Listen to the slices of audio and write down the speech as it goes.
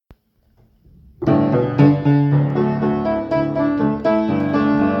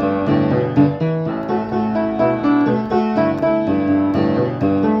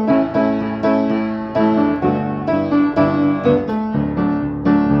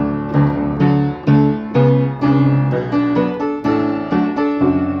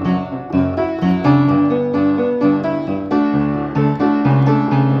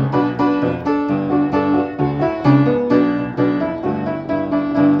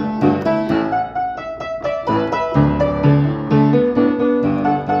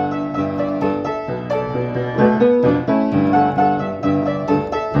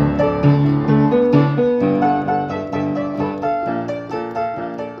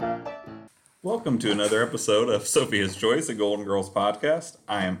Welcome to another episode of Sophia's Choice, a Golden Girls podcast.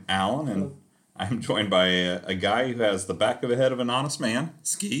 I am Alan, and I'm joined by a guy who has the back of the head of an honest man,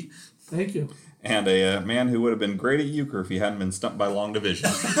 Ski. Thank you. And a man who would have been great at euchre if he hadn't been stumped by long division.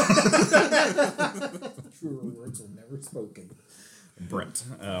 Truer words are never spoken. Brent.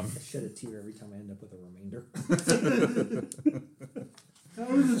 I shed a tear every time I end up with a remainder. How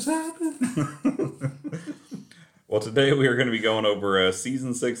did this happen? Well, today we are going to be going over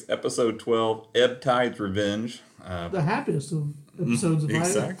Season 6, Episode 12, Ebb Tide's Revenge. The happiest of episodes of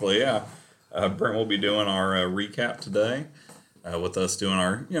Exactly, yeah. Brent will be doing our recap today, with us doing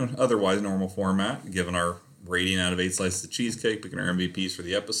our otherwise normal format, giving our rating out of 8 slices of cheesecake, picking our MVPs for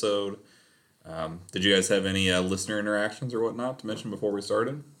the episode. Did you guys have any listener interactions or whatnot to mention before we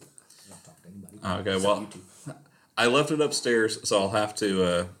started? I'm not talking to anybody. Okay, well, I left it upstairs, so I'll have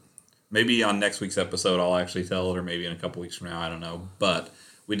to... maybe on next week's episode I'll actually tell it, or maybe in a couple weeks from now, I don't know. But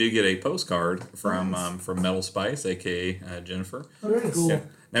we did get a postcard from Metal Spice, a.k.a. Jennifer. Very cool. Yeah.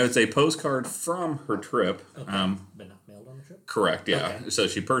 Now, it's a postcard from her trip. Okay. But not mailed on the trip? Correct, yeah. Okay. So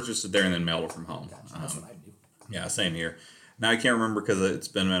she purchased it there and then mailed it from home. Gotcha. That's what I do. Yeah, same here. Now, I can't remember because it's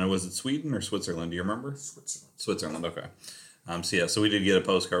been a minute. Was it Sweden or Switzerland? Do you remember? Switzerland, okay. So we did get a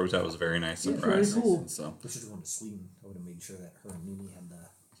postcard, which that was a very nice surprise. very cool. So, We should have gone to Sweden. I would have made sure that her and Mimi had the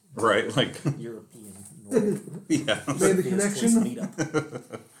right, like, European Nordic yeah. Made the connection.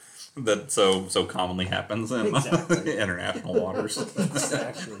 meetup. That so commonly happens in Exactly. international waters.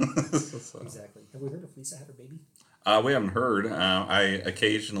 Exactly. Exactly. Have we heard if Lisa had her baby? We haven't heard. I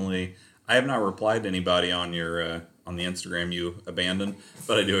have not replied to anybody on your on the Instagram you abandoned,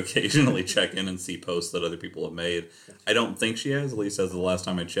 but I do occasionally check in and see posts that other people have made. I don't think she has, at least as the last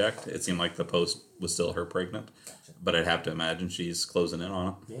time I checked. It seemed like the post was still her pregnant, but I'd have to imagine she's closing in on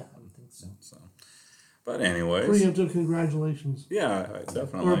it. Yeah, I don't think so. But anyways, Preemptive congratulations. yeah, Or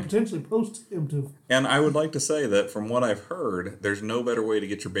definitely. potentially post-emptive. And I would like to say that from what I've heard, there's no better way to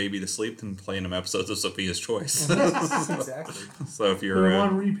get your baby to sleep than playing them episodes of Sophia's Choice. Exactly. So if They're you're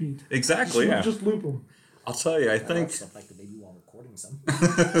on repeat. exactly, yeah, Just loop them. I'll tell you, I think. Stuff like the baby while recording some.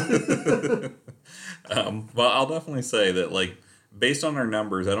 Well, I'll definitely say that, like, based on our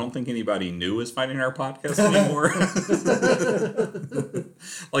numbers, I don't think anybody new is finding our podcast anymore.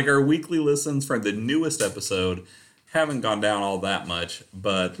 Like, our weekly listens for the newest episode haven't gone down all that much,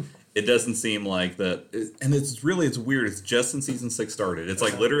 but it doesn't seem like that. And it's weird. It's just since season 6 started. It's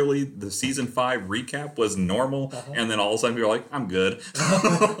like literally the season 5 recap was normal, and then all of a sudden people are like, I'm good.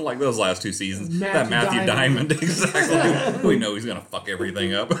 Like those last 2 seasons. That Matthew Diamond, exactly. We know he's going to fuck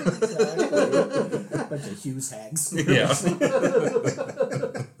everything up. Exactly. Bunch of Hughes hags. Yeah.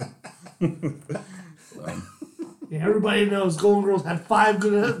 Yeah, everybody knows Golden Girls had 5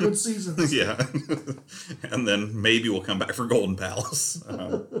 good seasons. Yeah. And then maybe we'll come back for Golden Palace.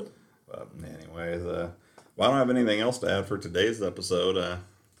 But anyways, well, I don't have anything else to add for today's episode.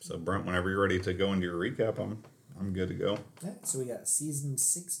 So Brent, whenever you're ready to go into your recap, I'm good to go. Yeah, so we got Season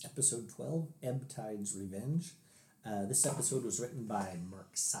 6, Episode 12, Ebb Tide's Revenge. This episode was written by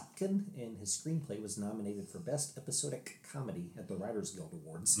Mark Sotkin, and his screenplay was nominated for Best Episodic Comedy at the Writers Guild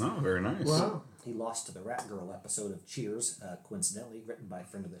Awards. Oh, very nice. Wow. He lost to the Rat Girl episode of Cheers, coincidentally written by a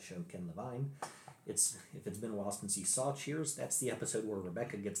friend of the show, Ken Levine. If it's been a while since you saw Cheers, that's the episode where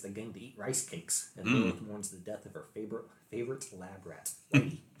Rebecca gets the gang to eat rice cakes, and Lilith mourns the death of her favorite lab rat,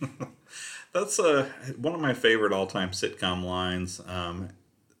 Whitey. That's one of my favorite all-time sitcom lines.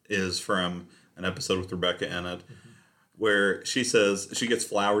 Is from an episode with Rebecca in it. Where she says, she gets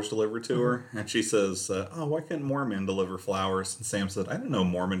flowers delivered to her, and she says, oh, why couldn't Mormon deliver flowers? And Sam said, I didn't know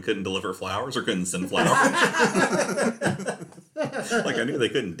Mormon couldn't deliver flowers or couldn't send flowers. Like, I knew they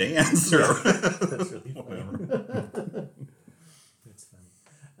couldn't dance. Or That's really funny. That's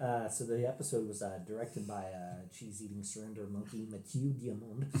funny. So the episode was directed by cheese-eating surrender monkey Mathieu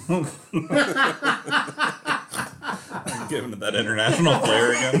Diamond. I'm giving it that international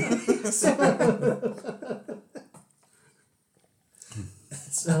flair again.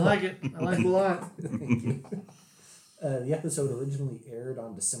 I like it. I like it a lot. Thank you. The episode originally aired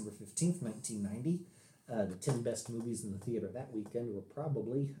on December 15th, 1990. The 10 best movies in the theater that weekend were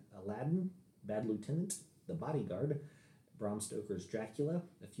probably Aladdin, Bad Lieutenant, The Bodyguard, Bram Stoker's Dracula,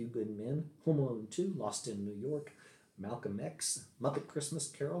 A Few Good Men, Home Alone 2, Lost in New York, Malcolm X, Muppet Christmas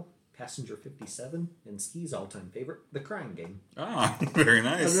Carol, Passenger 57, and Ski's all-time favorite, The Crying Game. Ah, very I've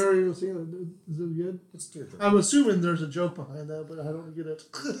nice. never even seen it. Is it good? It's tearjerker. I'm assuming there's a joke behind that, but I don't get it.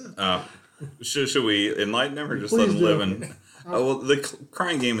 Should we enlighten them or just Please let them do. live in? Well, the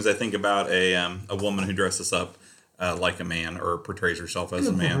Crying Game is, I think, about a woman who dresses up like a man or portrays herself as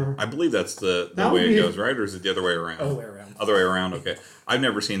Good a for man. her. I believe that's the That way would it be- goes, right? Or is it the other way around? Other way around. Other way around, okay. I've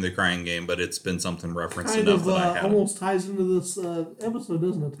never seen The Crying Game, but it's been something referenced Kind enough of that I have. almost ties into this episode,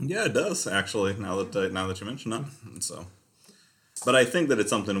 doesn't it? Yeah, it does actually. Now that you mention it, so. But I think that it's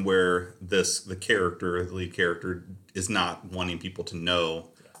something where the lead character, is not wanting people to know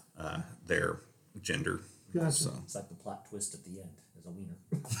their gender. Gotcha. So. It's like the plot twist at the end is a wiener.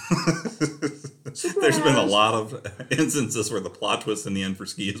 There's been a lot of instances where the plot twist in the end for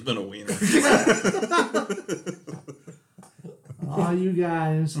Ski has been a wiener. Oh, you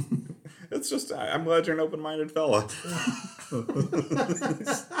guys. It's just, I'm glad you're an open-minded fella.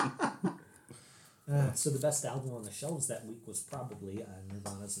 So the best album on the shelves that week was probably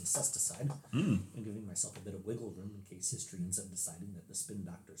Nirvana's Incesticide. I'm giving myself a bit of wiggle room in case history ends up deciding that the Spin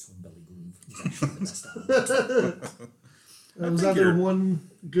Doctors' Home Belly Groove is actually the best album. Was that their one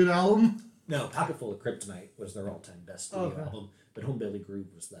good album? No, Pocketful of Kryptonite was their all-time best studio Okay. album, but Home Belly Groove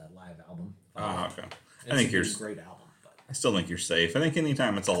was the live album. Oh, okay. It's I think a you're. really great album. But I still think you're safe. I think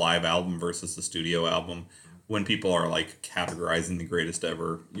anytime it's a live album versus a studio album, when people are like categorizing the greatest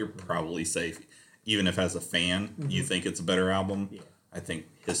ever, you're probably safe. Even if as a fan you think it's a better album, I think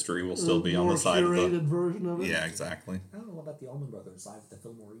history will still be on the side of more the. curated version of it. Yeah, exactly. I don't know about the Allman Brothers live at the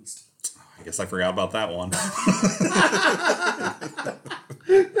Fillmore East. I guess I forgot about that one.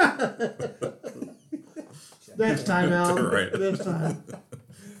 Next time, Alan. Right. Next time.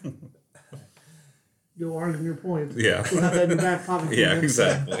 You'll argue your point. Yeah. We'll have that in your back pocket. for Yeah, next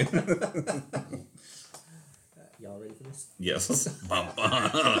time. exactly. Y'all ready for this? Yes. Bring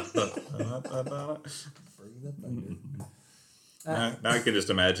the thunder. Now I can just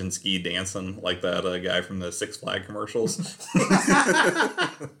imagine Ski dancing like that guy from the Six Flag commercials.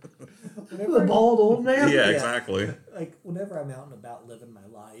 The bald old man. Yeah, exactly. Like, whenever I'm out and about living my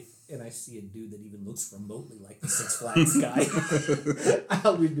life and I see a dude that even looks remotely like the Six Flags guy,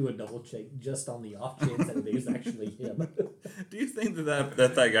 I'll redo a double check just on the off chance that it is actually him. Do you think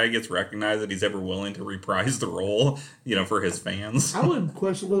that guy gets recognized, that he's ever willing to reprise the role, for his fans? I would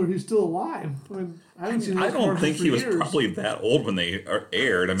question whether he's still alive. I mean, I haven't seen I those don't commercials think for he was years. probably that old when they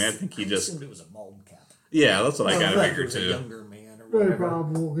aired. I mean, I think he I just... assumed it was a bald cap. Yeah, that's what I kind of Like, figured it was a too. younger man or Very whatever.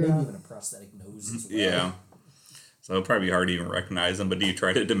 probable, Maybe yeah. even a prosthetic nose as well. Yeah. So it'd probably be hard to even recognize him, but do you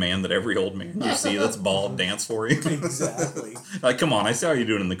try to demand that every old man you see that's bald dance for you? Exactly. Like, come on, I see how you're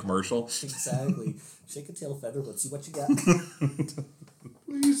doing in the commercial. Exactly. Shake a tail feather. Let's see what you got.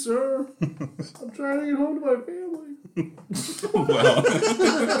 Please, sir. I'm trying to get home to my family. Well,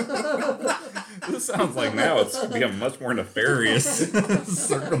 this sounds like now it's become much more nefarious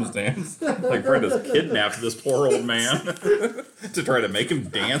circumstance. Like Brenda's kidnapped this poor old man to try to make him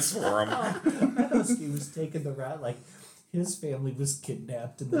dance for him. I thought he was taking the route, like, his family was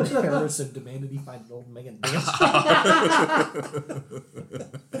kidnapped and then Harrison demanded he find an old man dance.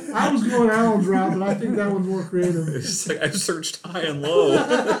 I was going Alan's route, but I think that one's more creative. It's just like, I've searched high and low.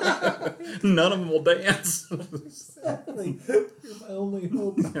 None of them will dance. Exactly. You're my only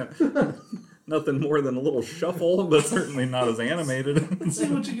hope. Nothing more than a little shuffle, but certainly not as animated. Let's see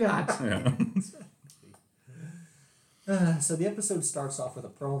what you got. Yeah. So the episode starts off with a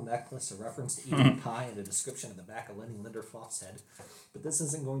pearl necklace, a reference to eating pie, and a description of the back of Lenny Linderfloss's head. But this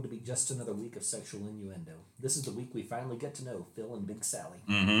isn't going to be just another week of sexual innuendo. This is the week we finally get to know Phil and Big Sally.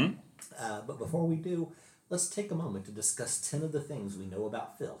 Mm-hmm. But before we do, let's take a moment to discuss 10 of the things we know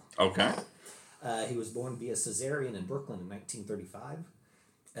about Phil. Okay. He was born via cesarean in Brooklyn in 1935.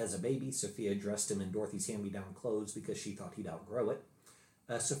 As a baby, Sophia dressed him in Dorothy's hand-me-down clothes because she thought he'd outgrow it.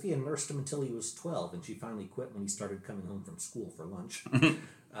 Sophia nursed him until he was 12, and she finally quit when he started coming home from school for lunch.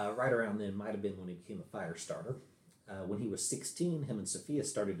 Right around then might have been when he became a fire starter. When he was 16, him and Sophia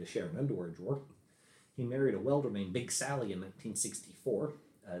started to share an underwear drawer. He married a welder named Big Sally in 1964.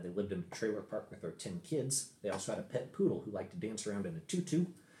 They lived in a trailer park with their 10 kids. They also had a pet poodle who liked to dance around in a tutu.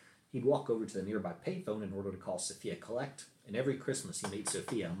 He'd walk over to the nearby payphone in order to call Sophia collect, and every Christmas he made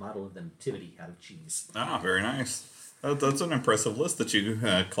Sophia a model of the nativity out of cheese. Ah, very nice. That's an impressive list that you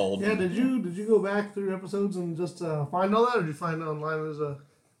called. Yeah, did you go back through episodes and just find all that, or did you find it online as a...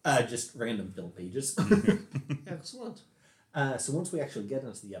 Just random Phil pages. Excellent. So once we actually get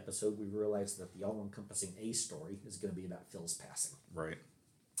into the episode, we realize that the all-encompassing A story is going to be about Phil's passing. Right.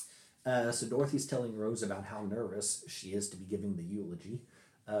 So Dorothy's telling Rose about how nervous she is to be giving the eulogy.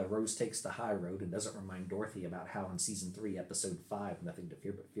 Rose takes the high road and doesn't remind Dorothy about how in Season 3, Episode 5, Nothing to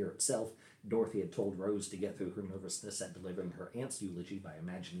Fear But Fear Itself, Dorothy had told Rose to get through her nervousness at delivering her aunt's eulogy by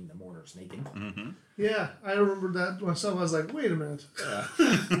imagining the mourners naked. Mm-hmm. Yeah, I remembered that myself. I was like, wait a minute.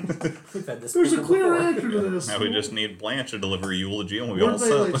 We've had this There's a before. clear answer to this. Now we just need Blanche to deliver a eulogy and we all Weren't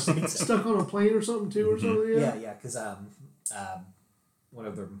they set. like stuck on a plane or something too, or something? Yeah, because one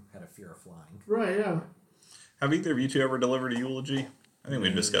of them had a fear of flying. Right, yeah. Have either of you two ever delivered a eulogy? I think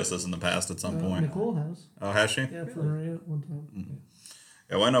we've discussed this in the past at some point. Nicole has. Oh, has she? Yeah, for her aunt one time.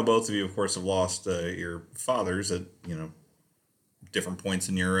 Yeah, well, I know both of you, of course, have lost your fathers at different points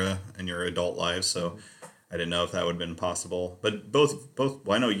in your adult lives. So I didn't know if that would have been possible. But both. Well,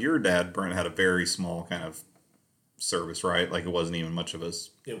 I know your dad, Brent, had a very small kind of service, right? Like it wasn't even much of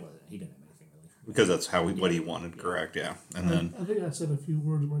us It wasn't. He didn't have anything really. because that's what he wanted. Correct? Yeah. And then I think I said a few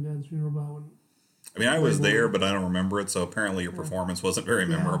words at my dad's funeral about when. I mean, I was there, but I don't remember it. So apparently, your performance wasn't very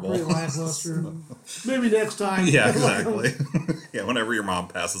memorable. Pretty lackluster. Maybe next time. Yeah, exactly. Yeah, whenever your mom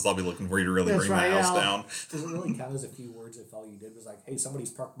passes, I'll be looking for you to really That's bring right, the house yeah. down. Does it really count as a few words if all you did was like, hey, somebody's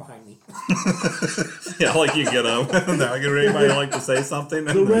parked behind me? Yeah, like you get up. Now, anybody like to say something?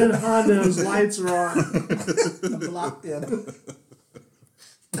 The red Honda's lights are on. I'm locked in.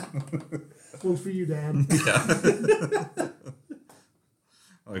 Well, for you, Dad. Yeah.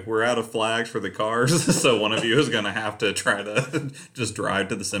 Like, we're out of flags for the cars, so one of you is going to have to try to just drive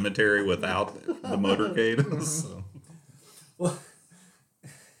to the cemetery without the motorcade. So. Well,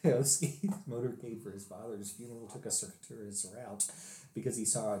 Skeeth's motorcade for his father's funeral took a circuitous route because he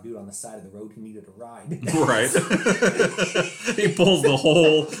saw a dude on the side of the road who needed a ride. Right. He pulls the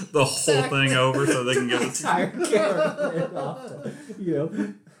whole thing over so they can get it. Entire caravan off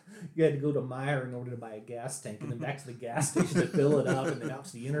to, you had to go to Meyer in order to buy a gas tank, and then back to the gas station to fill it up, and then out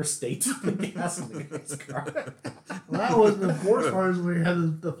to the interstate to put gas in the guy's car. Well, that wasn't the worst part. Is we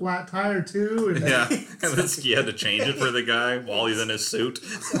had the flat tire too, and Yeah, and then Ski had to change it for the guy while he's in his suit.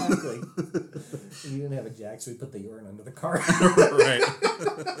 Exactly. And he didn't have a jack, so he put the urine under the car. Right.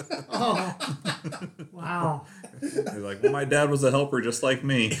 oh, wow. He's like, well, my dad was a helper just like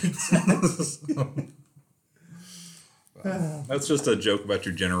me. That's just a joke about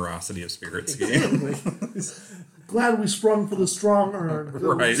your generosity of spirit, Ski. Glad we sprung for the strong urn.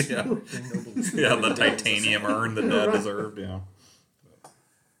 Right, yeah. Yeah, the titanium urn that Dad deserved, yeah.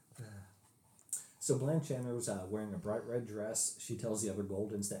 So Blanche enters wearing a bright red dress. She tells the other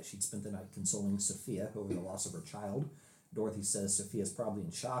Goldens that she'd spent the night consoling Sophia over the loss of her child. Dorothy says Sophia's probably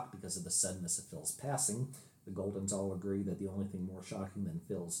in shock because of the suddenness of Phil's passing. The Goldens all agree that the only thing more shocking than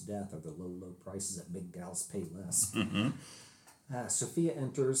Phil's death are the low prices that big gals pay less. Mm-hmm. Sophia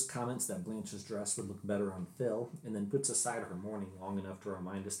enters, comments that Blanche's dress would look better on Phil, and then puts aside her mourning long enough to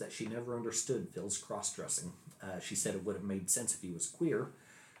remind us that she never understood Phil's cross-dressing. She said it would have made sense if he was queer.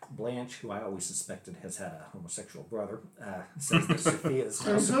 Blanche, who I always suspected has had a homosexual brother, says that Sophia is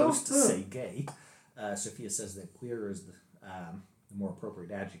not supposed to say gay. Sophia says that queer is the more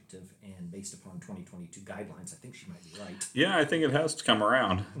appropriate adjective, and based upon 2022 guidelines, I think she might be right. Yeah, I think it has to come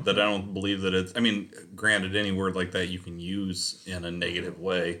around. That I don't believe that it's... I mean, granted, any word like that you can use in a negative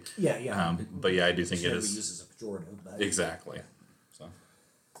way. Yeah. But yeah, I do think she it never is... uses a pejorative. But Exactly.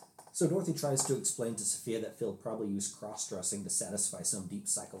 So Dorothy tries to explain to Sophia that Phil probably used cross-dressing to satisfy some deep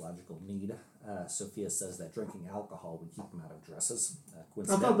psychological need. Sophia says that drinking alcohol would keep him out of dresses.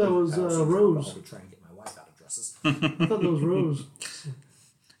 I thought that was Rose. To try and get my wife out of dresses. I thought that was Rose.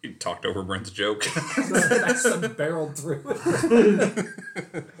 You talked over Brent's joke. That's barreled through.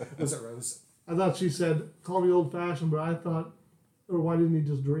 Was it Rose? I thought she said, call me old-fashioned, but I thought, or why didn't he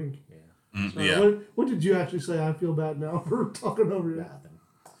just drink? Yeah. Yeah. What did you actually say? I feel bad now for talking over you. Nothing.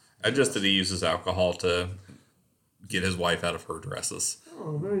 I just that he uses alcohol to get his wife out of her dresses.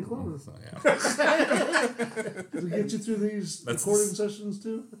 Oh, very clever. So, yeah. Does it get you through these recording sessions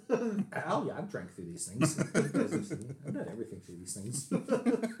too? Oh yeah, I've drank through these things. I've done everything through these things.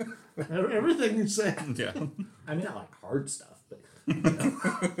 Everything you say. Yeah. I mean, I like hard stuff, but.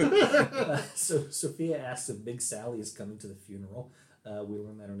 So Sophia asks if Big Sally is coming to the funeral. We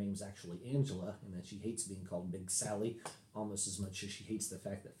learn that her name's actually Angela, and that she hates being called Big Sally almost as much as she hates the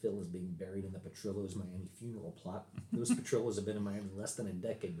fact that Phil is being buried in the Petrillo's Miami funeral plot. Those Petrillos have been in Miami less than a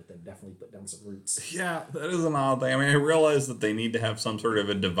decade, but they've definitely put down some roots. Yeah, that is an odd thing. I mean, I realize that they need to have some sort of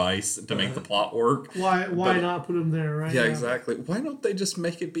a device to make the plot work. Why not put him there, right? Yeah, now? exactly. Why don't they just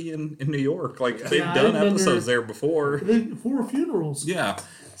make it be in New York? Like, they've Yeah, done I've been episodes there before. 4 funerals. Yeah.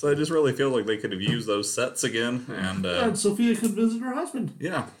 So I just really feel like they could have used those sets again. And Sophia could visit her husband.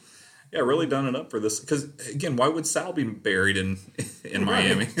 Yeah. Yeah, really done it up for this. Because, again, why would Sal be buried in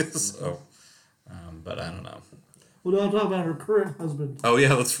Miami? So, but I don't know. Well, now I'm talking about her current husband. Oh,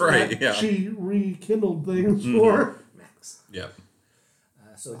 yeah, that's right. Yeah. She rekindled things for Max. Yep.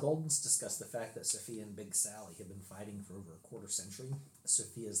 So the Goldens discuss the fact that Sophia and Big Sally have been fighting for over a quarter century.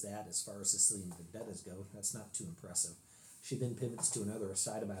 Sophia's that, as far as Sicilian vendettas go, that's not too impressive. She then pivots to another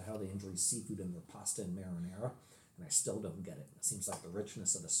aside about how they enjoy seafood in their pasta and marinara, and I still don't get it. It seems like the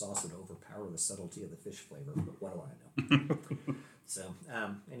richness of the sauce would overpower the subtlety of the fish flavor, but what do I know? So,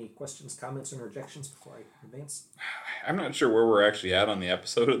 any questions, comments, or interjections before I advance? I'm not sure where we're actually at on the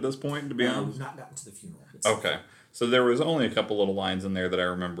episode at this point, to be honest. We've not gotten to the funeral. Okay. So there was only a couple little lines in there that I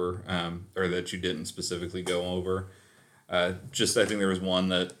remember, or that you didn't specifically go over. I think there was one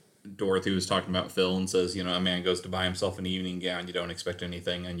that Dorothy was talking about Phil and says, a man goes to buy himself an evening gown. You don't expect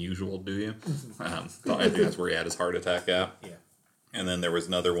anything unusual, do you? I think that's where he had his heart attack at. Yeah. And then there was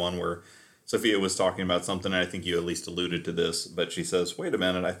another one where Sophia was talking about something, and I think you at least alluded to this, but she says, wait a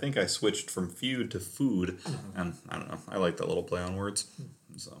minute, I think I switched from feud to food. And I don't know. I like that little play on words.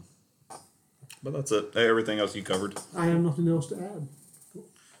 So, but that's it. Everything else you covered. I have nothing else to add.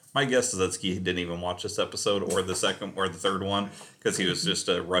 My guess is that Ski didn't even watch this episode or the second or the third one because he was just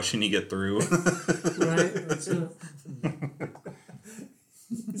rushing to get through. Right? That's it.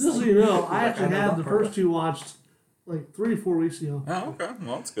 Just so you know, I actually had the first two watched like 3 or 4 weeks ago. Oh, okay.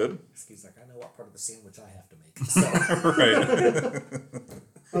 Well, that's good. He's like, I know what part of the sandwich I have to make. So. Right.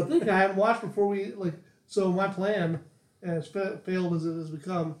 I think I hadn't watched before we, so my plan, as failed as it has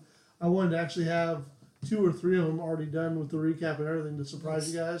become, I wanted to actually have 2 or 3 of them already done with the recap and everything to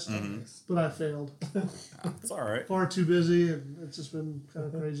surprise you guys, but I failed. It's all right. Far too busy, and it's just been kind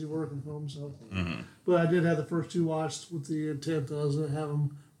of crazy working from home. So, but I did have the first 2 watched with the intent that I was going to have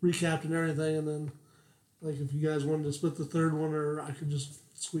them recapped and everything, and then, if you guys wanted to split the third one, or I could just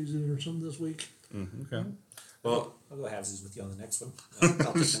squeeze it in or something this week. Okay. Well, I'll go halvesies with you on the next one.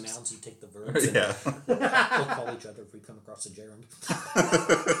 I'll take the nouns, you take the verbs. And yeah. we'll call each other if we come across a gerund.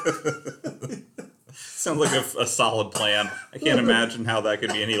 Sounds like a solid plan. I can't imagine how that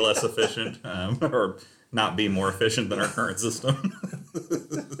could be any less efficient or not be more efficient than our current system.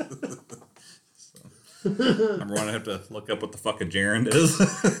 I'm going to have to look up what the fuck a gerund is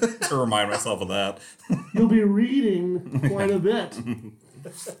to remind myself of that. You'll be reading quite a bit.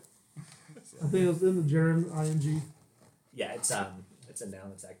 I think it's in the gerund, ing. Yeah, it's a noun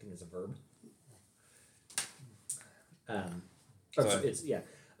that's acting as a verb. It's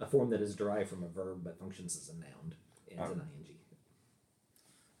a form that is derived from a verb but functions as a noun and an ing.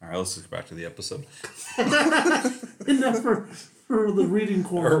 All right, let's get back to the episode. Enough for the reading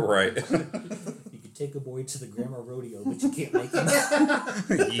corner. Right. You could take a boy to the grammar rodeo, but you can't make him.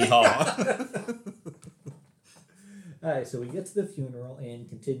 Yeehaw. Alright, so we get to the funeral, and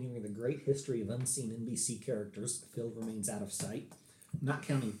continuing the great history of unseen NBC characters, Phil remains out of sight. Not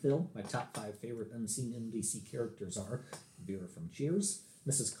counting Phil, my top 5 favorite unseen NBC characters are Vera from Cheers,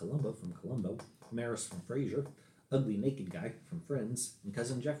 Mrs. Columbo from Columbo, Maris from Frasier, Ugly Naked Guy from Friends, and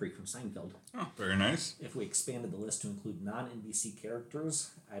Cousin Jeffrey from Seinfeld. Oh, very nice. If we expanded the list to include non-NBC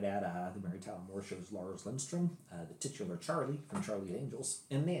characters, I'd add the Mary Tyler Moore Show's Lars Lindstrom, the titular Charlie from Charlie and Angels,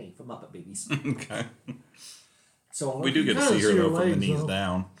 and Nanny from Muppet Babies. Okay. So We do get to see her, though, from the knees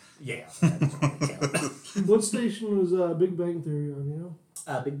down. Yeah, that doesn't really count. What station was Big Bang Theory on, you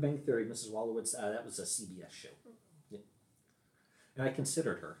know? Big Bang Theory, Mrs. Wallowitz, that was a CBS show. Yeah. And I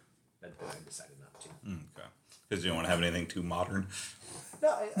considered her, but I decided not to. Okay. Because you don't want to have anything too modern.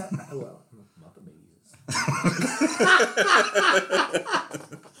 No, well, Muppet Babies.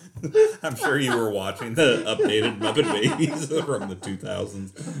 I'm sure you were watching the updated Muppet Babies from the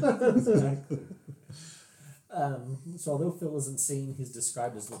 2000s. Exactly. So although Phil isn't seen, he's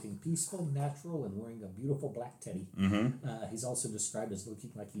described as looking peaceful, natural, and wearing a beautiful black teddy. He's also described as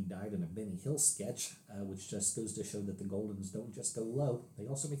looking like he died in a Benny Hill sketch, which just goes to show that the Goldens don't just go low; they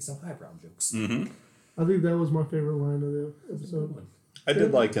also make some highbrow jokes. I think that was my favorite line of the episode. I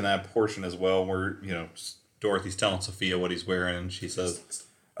did like in that portion as well where, Dorothy's telling Sophia what he's wearing, and she says,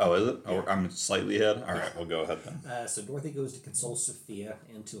 oh, is it? Oh, I'm slightly ahead? All right, we'll go ahead then. So Dorothy goes to console Sophia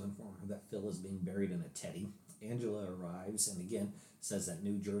and to inform her that Phil is being buried in a teddy. Angela arrives and again says that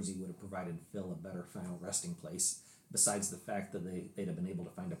New Jersey would have provided Phil a better final resting place. Besides the fact that they'd have been able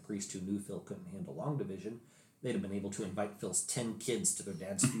to find a priest who knew Phil couldn't handle long division, they'd have been able to invite Phil's 10 kids to their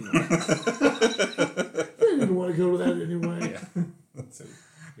dad's funeral. They didn't want to go to that anyway.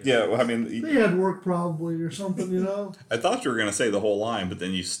 Yeah, well, I mean... They had work probably or something, you know? I thought you were going to say the whole line, but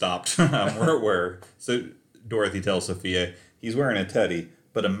then you stopped. So Dorothy tells Sophia, he's wearing a teddy,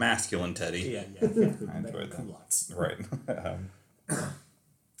 but a masculine teddy. Yeah. I enjoyed that. Culottes. Right.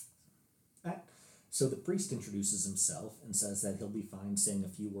 So the priest introduces himself and says that he'll be fine saying a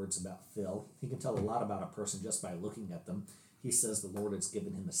few words about Phil. He can tell a lot about a person just by looking at them. He says the Lord has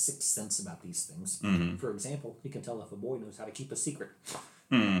given him a sixth sense about these things. For example, he can tell if a boy knows how to keep a secret.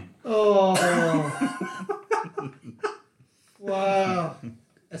 Oh. Wow.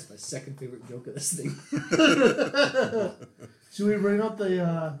 That's my second favorite joke of this thing. Should we bring up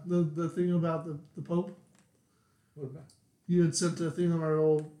the thing about the Pope? What about? You had sent a thing on our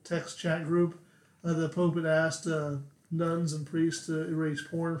old text chat group. The Pope had asked nuns and priests to erase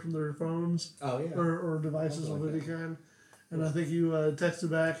porn from their phones Oh yeah. or devices Something of like any kind. And I think you texted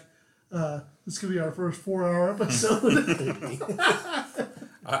back, this could be our first 4-hour episode.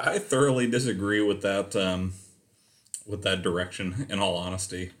 I thoroughly disagree with that direction, in all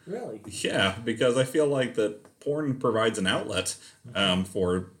honesty. Really? Yeah, because I feel like that porn provides an outlet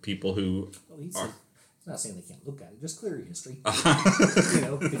for people who Well, he's are. not saying they can't look at it. Just clear your history. If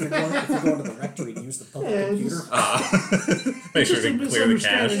you're going to the rectory to use the public Yeah, computer. Make sure Just a to clear the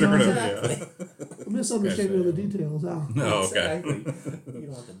cache or misunderstanding, whatever. A misunderstanding of the details. Oh. No, okay. Exactly. You don't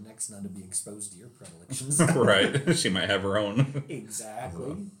want the next nun to be exposed to your predilections. Right. She might have her own.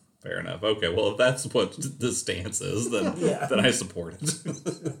 Exactly. Fair enough. Okay, well, if that's what the stance is, then Yeah. then I support it.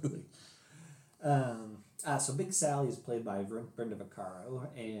 So Big Sally is played by Brenda Vaccaro,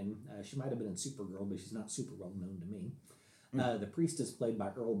 and she might have been in Supergirl, but she's not super well known to me. The priest is played by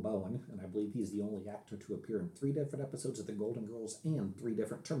Earl Bowen, and I believe he's the only actor to appear in 3 different episodes of The Golden Girls and 3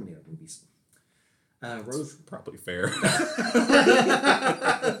 different Terminator movies. Rose Probably fair.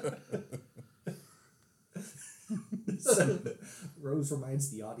 Rose reminds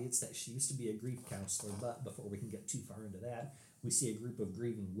the audience that she used to be a grief counselor, but before we can get too far into that, we see a group of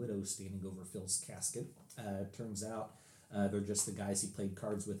grieving widows standing over Phil's casket. Turns out they're just the guys he played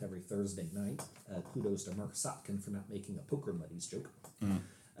cards with every Thursday night. Kudos to Mark Sotkin for not making a poker buddies joke.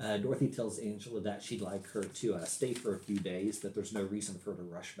 Dorothy tells Angela that she'd like her to stay for a few days, that there's no reason for her to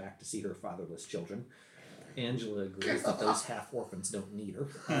rush back to see her fatherless children. Angela agrees that those half-orphans don't need her,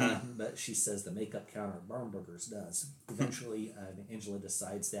 but she says the makeup counter at Barnburgers does. Eventually, Angela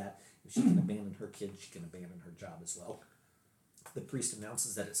decides that if she can abandon her kid, she can abandon her job as well. The priest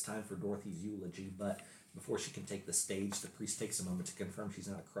announces that it's time for Dorothy's eulogy, but before she can take the stage, the priest takes a moment to confirm she's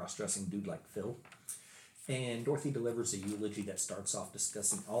not a cross-dressing dude like Phil. And Dorothy delivers a eulogy that starts off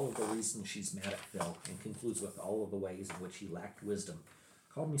discussing all of the reasons she's mad at Phil and concludes with all of the ways in which he lacked wisdom.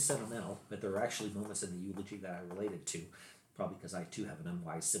 Called me sentimental, but there are actually moments in the eulogy that I related to, probably because I too have an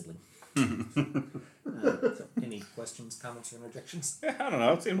unwise sibling. So any questions, comments, or interjections? Yeah, I don't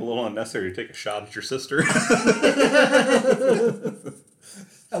know. It seemed a little unnecessary to take a shot at your sister.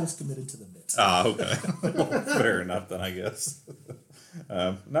 I was committed to the bit. Okay. Well, fair enough then, I guess.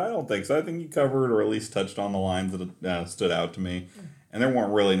 No, I don't think so. I think you covered or at least touched on the lines that stood out to me. And there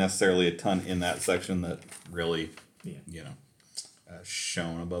weren't really necessarily a ton in that section that really,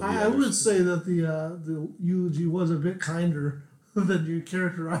 shone above the I others. would say that the eulogy was a bit kinder than you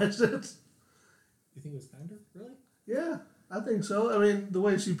characterized it. You think it was kinder? Really? Yeah, I think so. I mean, the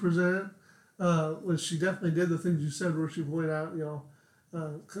way she presented, was she definitely did the things you said, where she pointed out,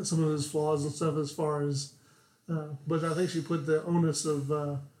 some of his flaws and stuff as far as, but I think she put the onus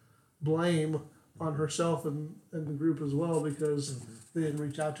of blame on herself and the group as well, because they didn't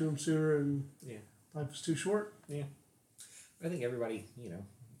reach out to him sooner and life was too short. Yeah. I think everybody,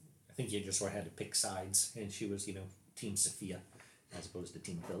 I think you just sort of had to pick sides, and she was, Team Sophia as opposed to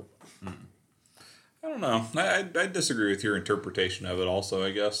Team Phil. I don't know. I disagree with your interpretation of it also,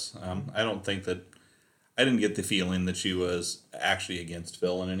 I guess. I don't think that... I didn't get the feeling that she was actually against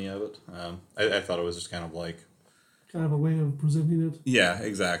Phil in any of it. I thought it was just kind of like... Kind of a way of presenting it. Yeah,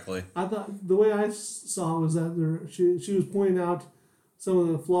 exactly. I thought the way I saw it was that she was pointing out some of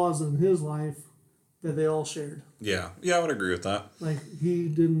the flaws in his life that they all shared. Yeah, I would agree with that. Like, he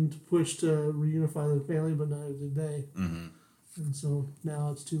didn't push to reunify the family, but neither did they. Mm-hmm. And so now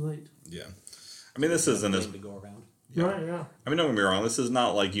it's too late. Yeah. I mean, this isn't as... to go around. Yeah. Right, yeah. I mean, don't get me wrong. This is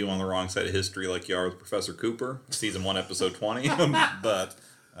not like you on the wrong side of history like you are with Professor Cooper, season 1, episode 20. But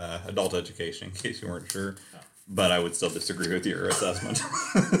adult education, in case you weren't sure. But I would still disagree with your assessment.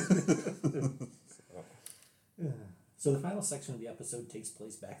 So the final section of the episode takes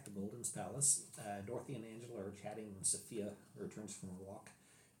place back at the Golden's Palace. Dorothy and Angela are chatting when Sophia returns from her walk.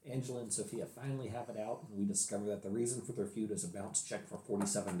 Angela and Sophia finally have it out, and we discover that the reason for their feud is a bounce check for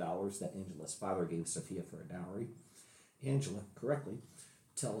 $47 that Angela's father gave Sophia for a dowry. Angela, correctly,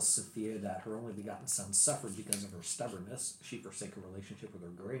 tells Sophia that her only begotten son suffered because of her stubbornness. She forsake a relationship with her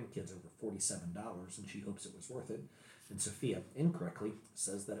grandkids over $47, and she hopes it was worth it. And Sophia, incorrectly,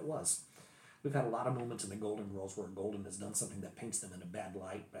 says that it was. We've had a lot of moments in the Golden Girls where Golden has done something that paints them in a bad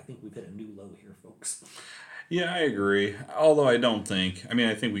light, but I think we've hit a new low here, folks. Yeah, I agree. Although I don't think... I mean,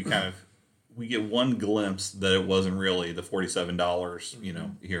 I think we get one glimpse that it wasn't really the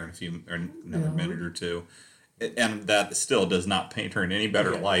 $47, here in a few... or another minute or two. And that still does not paint her in any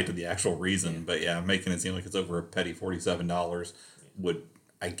better light to the actual reason. Yeah. But yeah, making it seem like it's over a petty $47 would,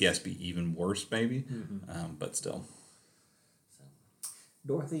 I guess, be even worse, maybe. But still. So,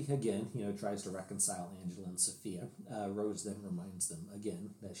 Dorothy, again, tries to reconcile Angela and Sophia. Rose then reminds them,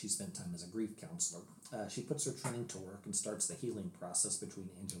 again, that she spent time as a grief counselor. She puts her training to work and starts the healing process between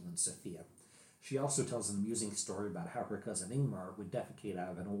Angela and Sophia. She also tells an amusing story about how her cousin Ingmar would defecate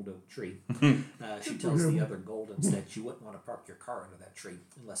out of an old oak tree. She tells the other Goldens that you wouldn't want to park your car under that tree,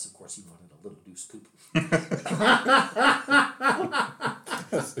 unless, of course, you wanted a little deuce coupe.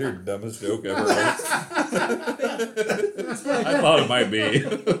 That's your dumbest joke ever. I thought it might be.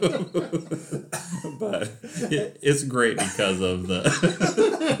 But it's great because of the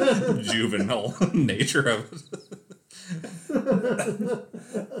juvenile nature of it.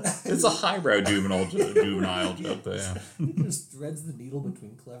 It's a highbrow juvenile joke, though. Yeah. He just threads the needle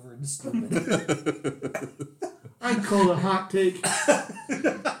between clever and stupid. I'd call it a hot take.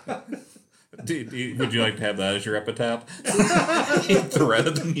 Would you like to have that as your epitaph? He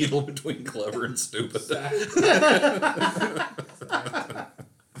threaded the needle between clever and stupid.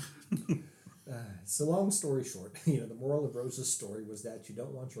 So long story short, the moral of Rose's story was that you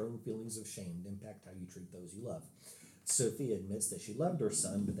don't want your own feelings of shame to impact how you treat those you love. Sophia admits that she loved her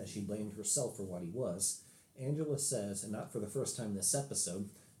son, but that she blamed herself for what he was. Angela says, and not for the first time this episode,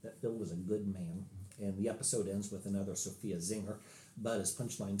 that Phil was a good man. And the episode ends with another Sophia zinger. But as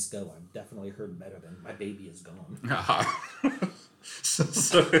punchlines go, I've definitely heard better than "my baby is gone." Yeah.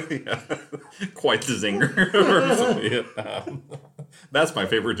 Quite the zinger. That's my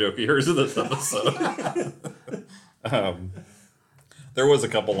favorite joke of yours in this episode. There was a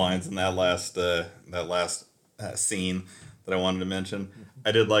couple lines in that last scene that I wanted to mention.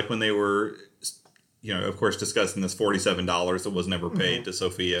 I did like when they were, of course, discussing this $47 that was never paid to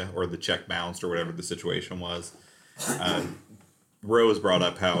Sophia, or the check bounced, or whatever the situation was. Rose brought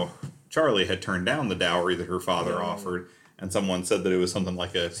up how Charlie had turned down the dowry that her father offered, and someone said that it was something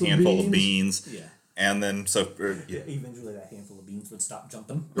like a handful of beans. Yeah. And then Eventually that handful of beans would stop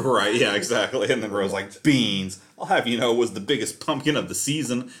jumping. Right, yeah, exactly. And then Rose like, beans. I'll have you know it was the biggest pumpkin of the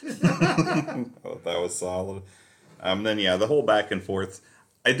season. I thought that was solid. Then the whole back and forth.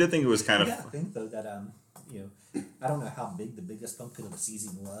 I did think it was kind of. I think though that I don't know how big the biggest pumpkin of the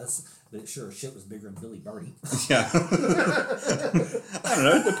season was, but it sure as shit was bigger than Billy Barty. Yeah. I don't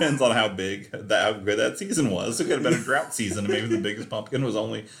know. It depends on how good that season was. It could have been a drought season, and maybe the biggest pumpkin was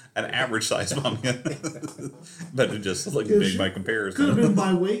only an average sized pumpkin. But it just looked big by comparison. Could have been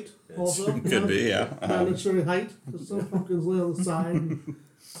by weight also. Could be, yeah. Not necessarily height, because some pumpkins lay on the side and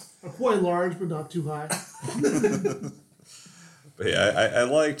are quite large, but not too high. But yeah, I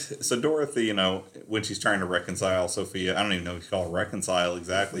liked, so Dorothy, when she's trying to reconcile Sophia, I don't even know if you call her reconcile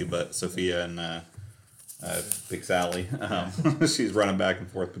exactly, but Sophia and Big Sally, she's running back and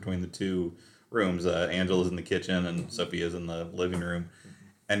forth between the two rooms. Angela's in the kitchen and Sophia's in the living room,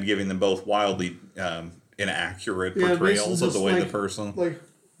 and giving them both wildly inaccurate portrayals of the way the person...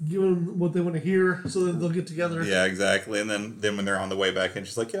 Give them what they want to hear so that they'll get together. Yeah, exactly. And then when they're on the way back in,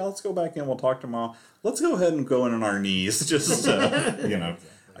 she's like, yeah, let's go back in. We'll talk to Mom. Let's go ahead and go in on our knees. Just, I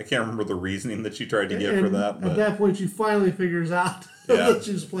can't remember the reasoning that she tried to give for that. But at that point, she finally figures out that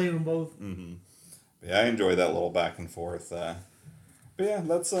she was playing them both. Mm-hmm. Yeah, I enjoyed that little back and forth. But yeah,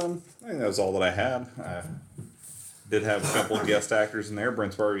 that's, I think that was all that I had. Did have a couple of guest actors in there.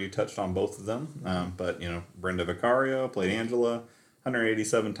 Brent's already touched on both of them. But, Brenda Vicario played Angela.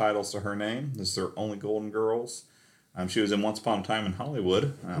 187 titles to her name. This is her only Golden Girls. She was in Once Upon a Time in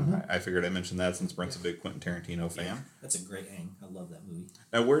Hollywood. I figured I'd mention that since Brent's a big Quentin Tarantino fan. Yeah, that's a great hang. I love that movie.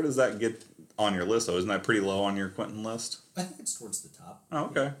 Now, where does that get on your list, though? Isn't that pretty low on your Quentin list? I think it's towards the top. Oh,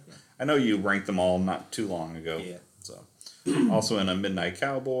 okay. Yeah. I know you ranked them all not too long ago. Yeah. So, also in A Midnight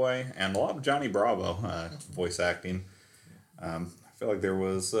Cowboy, and a lot of Johnny Bravo voice acting. I feel like there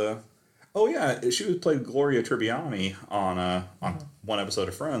was... she played Gloria Tribbiani on one episode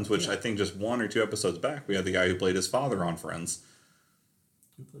of Friends, which I think just one or two episodes back, we had the guy who played his father on Friends.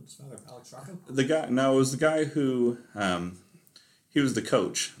 Who played his father? Alex Rocco? It was the guy who, he was the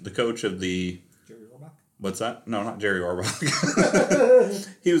coach of the... Jerry Orbach? What's that? No, not Jerry Orbach.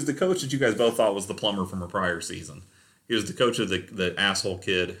 He was the coach that you guys both thought was the plumber from a prior season. He was the coach of the asshole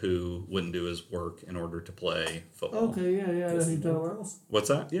kid who wouldn't do his work in order to play football. Okay, yeah. I know who you're talking about. What's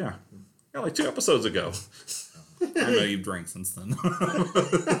that? Yeah. Yeah, like 2 episodes ago. I know you've drank since then.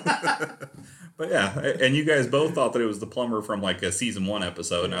 But yeah, and you guys both thought that it was the plumber from like a season 1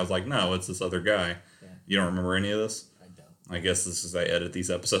 episode, and I was like, no, it's this other guy. Yeah. You don't remember any of this? I don't. I guess this is I edit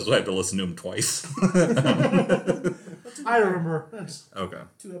these episodes, so I have to listen to them twice. I remember. That's Okay.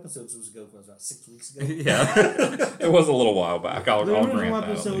 2 episodes ago was about 6 weeks ago. Yeah. It was a little while back. I'll the grant original that.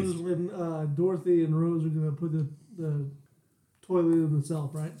 episode is when Dorothy and Rose are going to put the toilet in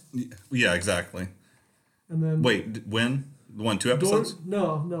itself, right? Yeah, exactly. And then Wait, when? The one 2 episodes?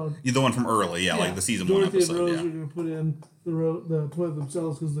 No. Yeah, the one from early, like the season 1 Dorothy episode. and Rose Yeah. are going to put in the toilet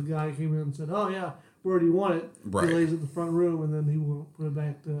themselves because the guy came in and said, "Oh yeah, we already won it." Right. He lays it in the front room and then he won't put it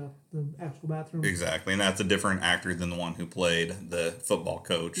back to the actual bathroom. Exactly, and that's a different actor than the one who played the football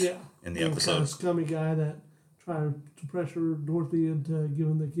coach in the Kind episode. of scummy guy that tried to pressure Dorothy into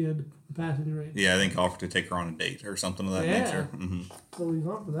giving the kid a passing rate. Yeah, I think offered to take her on a date or something of that nature. Mm-hmm. So he's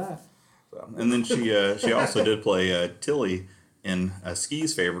on for that. So, and then she also did play Tilly in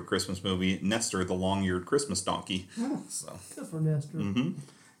Ski's favorite Christmas movie, Nestor, the Long-Eared Christmas Donkey. So Good for Nestor.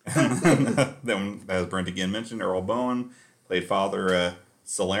 then, as Brent again mentioned, Earl Bowen played Father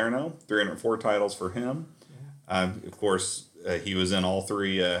Salerno. 304 titles for him. Of course, he was in all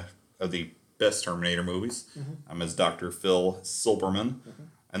 3 of the best Terminator movies. As Dr. Phil Silberman.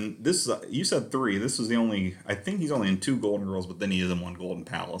 And this is, you said 3. This was the only, I think he's only in 2 Golden Girls, but then he is in 1 Golden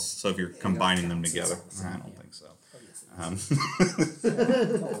Palace. So if you're combining them together, I don't think so.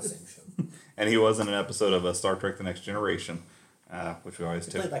 And he was in an episode of Star Trek The Next Generation, which we always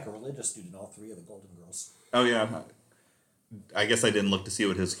He played like a religious dude in all 3 of the Golden Girls. Oh, yeah. I guess I didn't look to see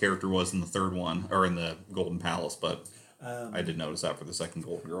what his character was in the 3rd one, or in the Golden Palace, but I did notice that for the 2nd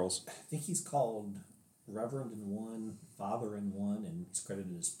Golden Girls. I think he's called Reverend in 1, Father in 1, and he's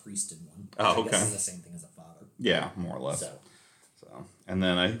credited as Priest in 1. Oh, I guess okay. is the same thing as a father. Yeah, more or less. So, and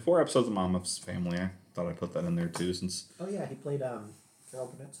then 4 episodes of Mama's Family. I thought I'd put that in there too, since. Oh yeah, he played Carol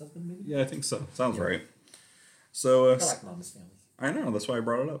Burnett's husband, maybe. Yeah, I think so. Sounds right. So. I like Mama's Family. I know, that's why I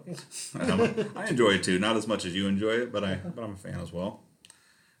brought it up. I enjoy it too, not as much as you enjoy it, but I'm a fan as well.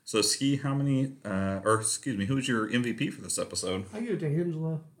 So Ski, who was your MVP for this episode? I give it to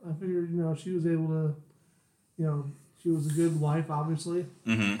Angela. I figured, she was able to, she was a good wife, obviously.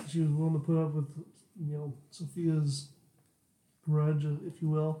 Mm-hmm. She was willing to put up with, Sophia's grudge, if you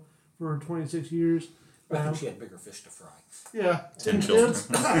will, for 26 years. I think she had bigger fish to fry. Yeah, 10 kids. children.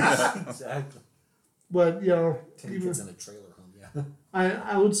 Exactly. But, 10 even, kids in a trailer home, yeah.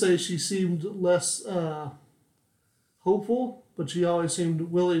 I would say she seemed less hopeful, but she always seemed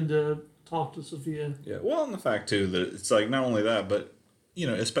willing to talk to Sophia. Yeah, well, and the fact too that it's like not only that, but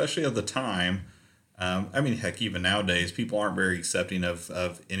especially at the time, heck, even nowadays, people aren't very accepting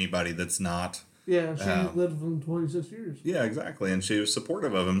of anybody that's not. Yeah, she lived for 26 years. Yeah, exactly, and she was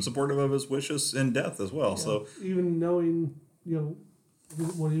supportive of him, supportive of his wishes in death as well. Yeah. So even knowing,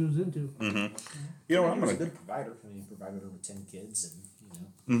 what he was into. Mm-hmm. He was a good provider. I mean, he provided her with 10 kids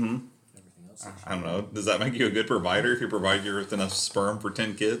and, everything else. I don't know. Does that make you a good provider if you provide you with enough sperm for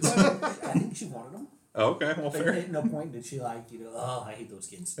 10 kids? I think she wanted them. Oh, okay, well, But fair. at no point did she I hate those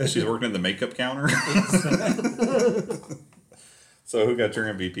kids. She's working at the makeup counter. So who got your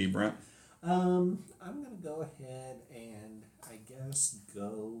MVP, Brent? I'm gonna go ahead and I guess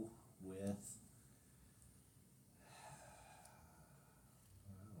go with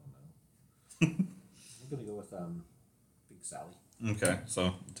I'm gonna go with Big Sally. Okay,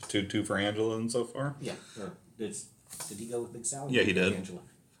 so 2 for Angela and so far. Yeah. Or did he go with Big Sally? Yeah, Or he did. Angela.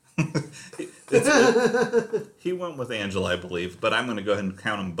 He went with Angela, I believe, but I'm going to go ahead and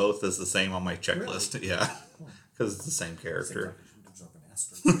count them both as the same on my checklist. Really? Yeah, because it's the same character. Seems like I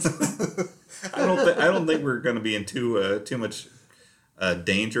should deserve an asterisk. I don't think we're going to be in too much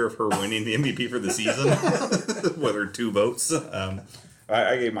danger of her winning the MVP for the season with her 2 votes.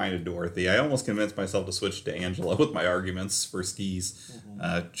 I gave mine to Dorothy. I almost convinced myself to switch to Angela with my arguments for Ski's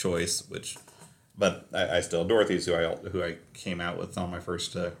choice, but I still Dorothy's who I came out with on my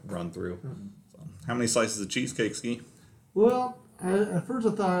first run through. So, how many slices of cheesecake, Ski? Well, at first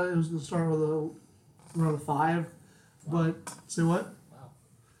I thought it was going to start with around a 5, but say what? Wow.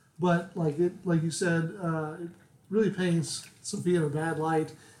 But like you said, it really paints Sophia in a bad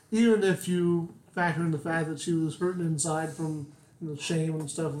light. Even if you factor in the fact that she was hurting inside from shame and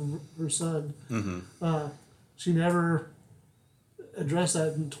stuff of her son, she never addressed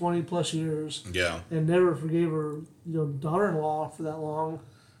that in 20 plus years. Yeah. And never forgave her, daughter-in-law for that long,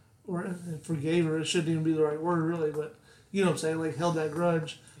 or forgave her. It shouldn't even be the right word, really, but you know what I'm saying, like held that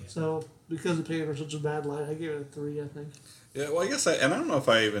grudge. Yeah. So because it painted her such a bad light, I gave it a 3, I think. Yeah, well, I guess I don't know if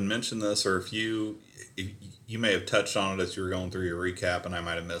I even mentioned this or if you may have touched on it as you were going through your recap and I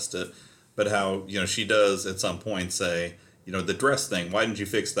might have missed it, but how she does at some point say, the dress thing, why didn't you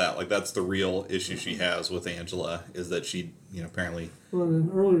fix that? Like, that's the real issue she has with Angela, is that she, apparently... Well, and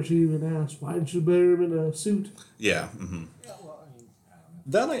earlier she even asked, why didn't you bear him in a suit? Yeah. Mm-hmm. Yeah, well, I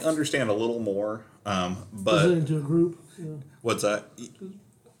don't know. That I understand a little more, but... Presenting to a group. Yeah. What's that?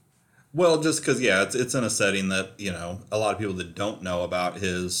 Well, just because, it's in a setting that, a lot of people that don't know about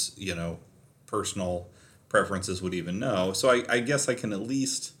his, personal preferences would even know. So I guess I can at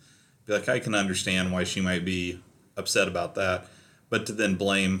least be like, I can understand why she might be upset about that. But to then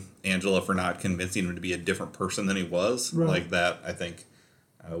blame Angela for not convincing him to be a different person than he was, Right. like that, I think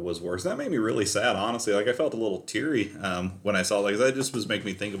was worse. That made me really sad, honestly. Like I felt a little teary when I saw that. 'Cause that just was making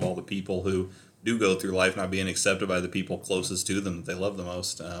me think of all the people who do go through life not being accepted by the people closest to them that they love the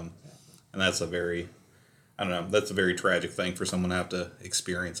most. And that's a very, I don't know, that's a very tragic thing for someone to have to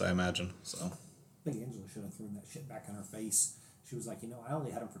experience, I imagine. So. I think Angela should have thrown that shit back in her face. She was like, I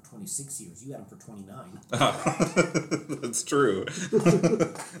only had him for 26 years. You had him for 29. That's true.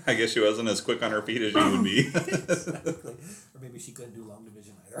 I guess she wasn't as quick on her feet as you would be. Exactly. Or maybe she couldn't do long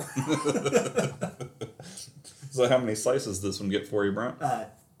division either. So how many slices does this one get for you, Brent? Like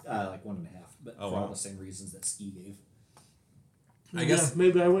 1.5. But Oh, for wow. all the same reasons that Ski gave. I guess.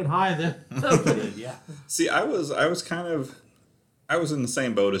 Maybe I went high then. Yeah. See, I was in the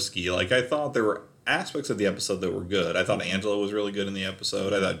same boat as Ski. Like I thought there were aspects of the episode that were good. I thought Angela was really good in the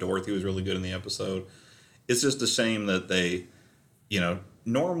episode. I thought Dorothy was really good in the episode. It's just a shame that they,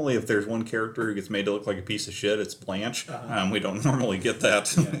 normally if there's one character who gets made to look like a piece of shit, it's Blanche. We don't normally get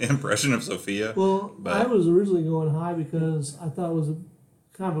that impression of Sophia. Well, but, I was originally going high because I thought it was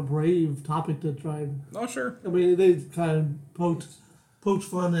kind of a brave topic to try. Oh, sure. I mean, they kind of poked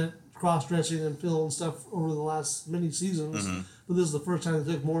fun at cross-dressing and Phil and stuff over the last many seasons. Mm-hmm. But this is the first time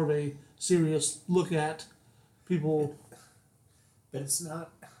they took more of a serious look at people. But it's not.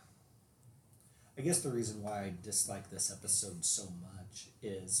 I guess the reason why I dislike this episode so much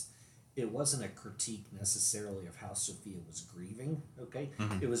is it wasn't a critique necessarily of how Sophia was grieving, okay?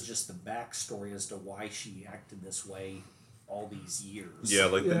 It was just the backstory as to why she acted this way all these years. Yeah,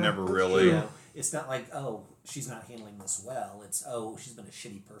 like they Yeah, never that's really. true. It's not like, she's not handling this well. It's, she's been a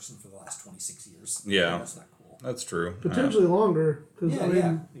shitty person for the last 26 years. Yeah. That's not cool. That's true. Potentially longer. Cause, Yeah, I mean,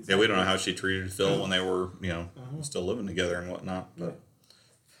 yeah. Yeah, we don't know how she treated Phil when they were, still living together and whatnot. But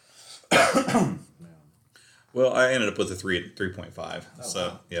well, I ended up with a 3.5. So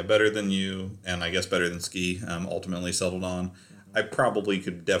wow. yeah, better than you, and I guess better than Ski. Ultimately settled on. I probably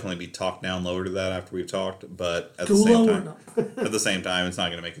could definitely be talked down lower to that after we've talked, but at the Go same lower, time, no. at the same time, it's not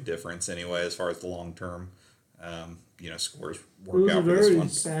going to make a difference anyway as far as the long term, scores It work was a out for this very one.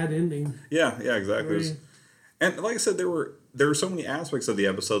 sad ending. Yeah, exactly. It was- Very- and like I said, there were so many aspects of the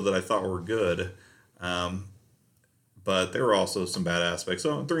episode that I thought were good, but there were also some bad aspects.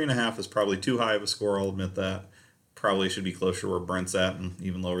 So 3.5 is probably too high of a score. I'll admit that. Probably should be closer where Brent's at, and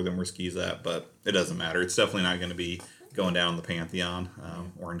even lower than where Ski's at. But it doesn't matter. It's definitely not going to be going down the pantheon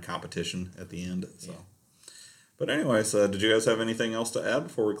or in competition at the end. So, but anyways, did you guys have anything else to add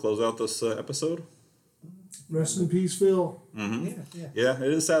before we close out this episode? Rest in peace, Phil. Mm-hmm. Yeah. Yeah,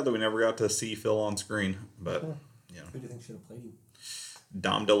 it is sad that we never got to see Phil on screen, but Who do you think should have played him?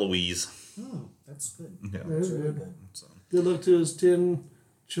 Dom DeLuise. That's good. Yeah. That's That's really good. good. So, Good luck to his 10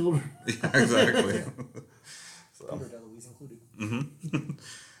 children. yeah, exactly. Peter DeLuise included.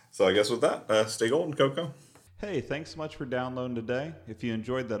 So I guess with that, stay golden, Coco. Hey, thanks so much for downloading today. If you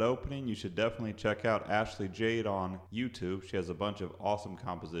enjoyed that opening, you should definitely check out Ashley Jade on YouTube. She has a bunch of awesome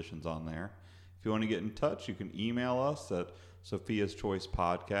compositions on there. If you want to get in touch, you can email us at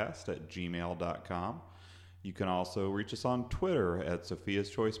sophiaschoicepodcast@gmail.com. You can also reach us on Twitter at Sophia's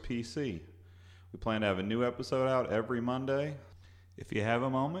Choice PC. We plan to have a new episode out every Monday. If you have a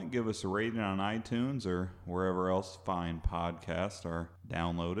moment, give us a rating on iTunes or wherever else fine podcasts are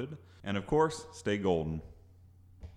downloaded. And of course, stay golden.